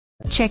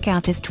Check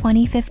out this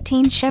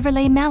 2015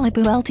 Chevrolet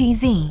Malibu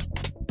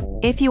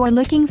LTZ. If you are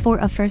looking for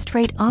a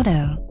first-rate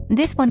auto,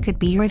 this one could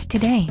be yours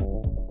today.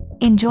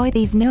 Enjoy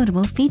these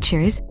notable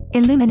features: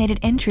 illuminated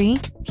entry,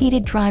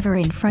 heated driver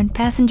and front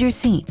passenger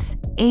seats,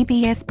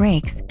 ABS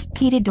brakes,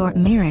 heated door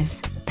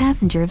mirrors,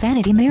 passenger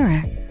vanity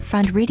mirror,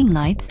 front reading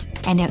lights,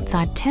 and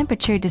outside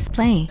temperature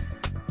display.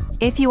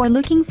 If you are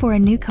looking for a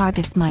new car,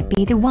 this might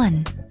be the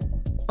one.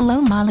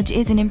 Low mileage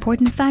is an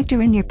important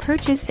factor in your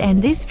purchase,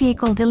 and this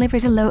vehicle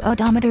delivers a low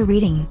odometer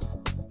reading.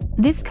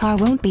 This car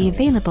won't be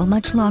available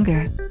much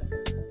longer.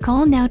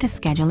 Call now to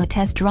schedule a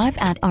test drive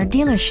at our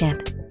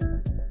dealership.